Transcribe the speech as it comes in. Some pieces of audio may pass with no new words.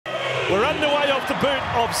We're underway off the boot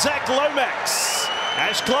of Zach Lomax.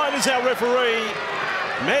 Ash Klein is our referee.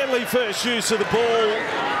 Manly first use of the ball.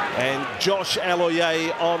 And Josh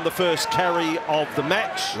Aloye on the first carry of the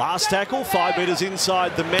match. Last tackle, 5 metres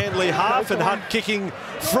inside the Manly half, and Hunt kicking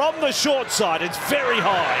from the short side. It's very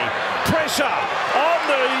high. Pressure on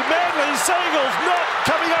the Manly Seagulls, not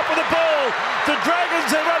coming up with the ball. The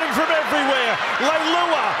Dragons are running from everywhere.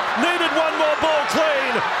 Leilua needed one more ball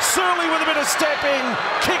clean. Surley with a bit of stepping,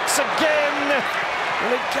 kicks again.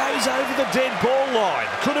 And it goes over the dead ball line.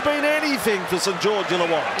 Could have been anything for St George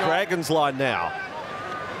Illawarra. Dragons line now.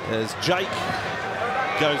 As Jake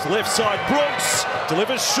goes left side, Brooks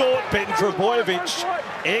delivers short, Ben Trebojevic.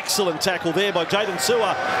 Excellent tackle there by Jaden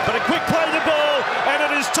Sewer, but a quick play to ball, and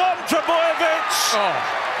it is Tom Trebojevic.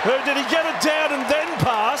 Who did he get it down and then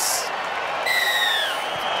pass?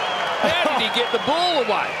 How did he get the ball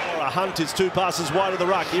away? Hunt is 2 passes wide of the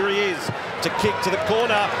ruck. Here he is to kick to the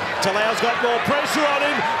corner. Talau's got more pressure on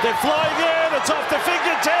him. They're flying in. It's off the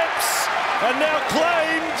fingertips, and now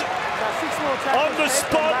claimed. On the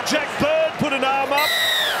spot, Jack Bird put an arm up.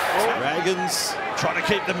 Dragons trying to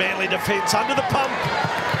keep the Manly defence under the pump.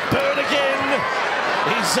 Bird again.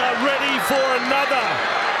 He's ready for another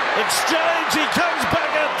exchange. He comes back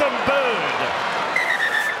at them, Bird.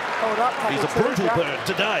 He's a brutal Bird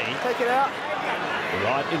today. Take it out.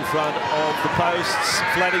 Right in front of the posts.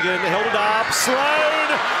 Flanagan held it up. Sloan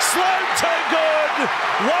too good.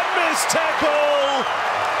 One missed tackle.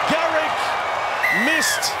 Garrick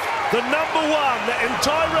missed the number 1, and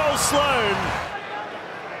Tyrell Sloan.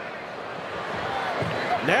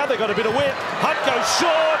 Now they've got a bit of width. Hunt goes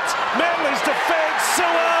short. Manly's defence.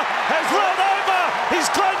 Sewer has run over. He's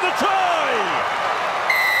claimed the try.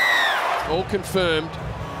 All confirmed.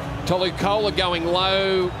 Tolucola going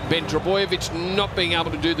low. Ben Trebojevic not being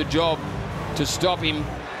able to do the job to stop him.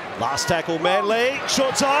 Last tackle, Manly.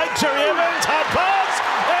 Short side. Cherry Evans. Hard pass.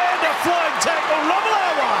 And a flying tackle.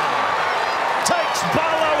 Romalawa takes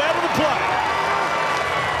Barlow out of the play.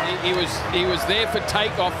 He was there for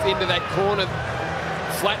takeoff into that corner.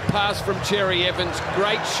 Flat pass from Cherry Evans.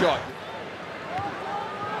 Great shot.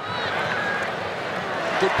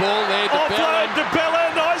 Good ball there. Offload to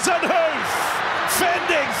Bellin. Eisenhuth.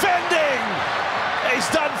 Fending. He's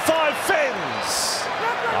done 5 fends.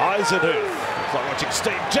 Eisenhuth. It's like watching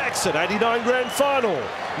Steve Jackson, 89 grand final.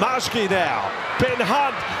 Marshke now. Ben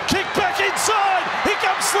Hunt. Kick back inside. Here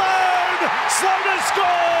comes Sloan. Sloan has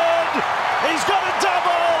scored. He's got a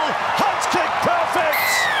double. Hunt's kick perfect.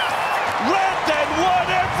 Red and white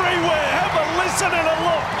everywhere. Have a listen and a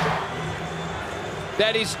look.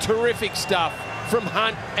 That is terrific stuff from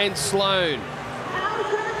Hunt and Sloan.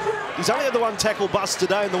 He's only had the 1 tackle bust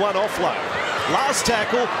today and the 1 offload. Last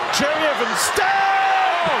tackle, Cherry Evans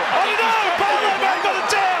down! Oh no! Barlow got it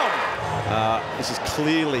down! This is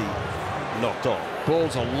clearly knocked on.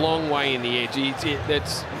 Ball's a long way in the edge.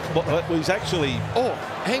 He's actually... Oh,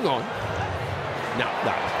 hang on. No.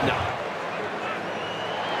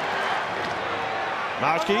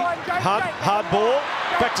 Marshke, Hunt, hard ball,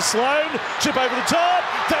 back to Sloan, chip over the top,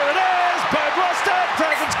 there it is, Bird roster,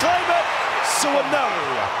 Dragons claim it, Sewer no.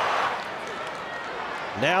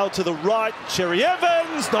 Now to the right, Cherry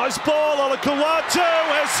Evans, nice ball, Olakawatu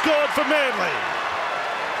has scored for Manly.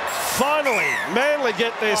 Finally, Manly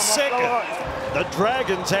get their second. The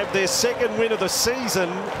Dragons have their 2nd win of the season.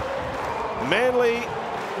 Manly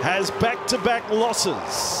has back-to-back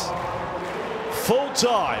losses. Full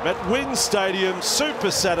time at Wynn Stadium, Super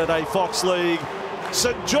Saturday Fox League.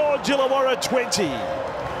 St George Illawarra 20,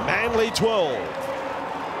 Manly 12.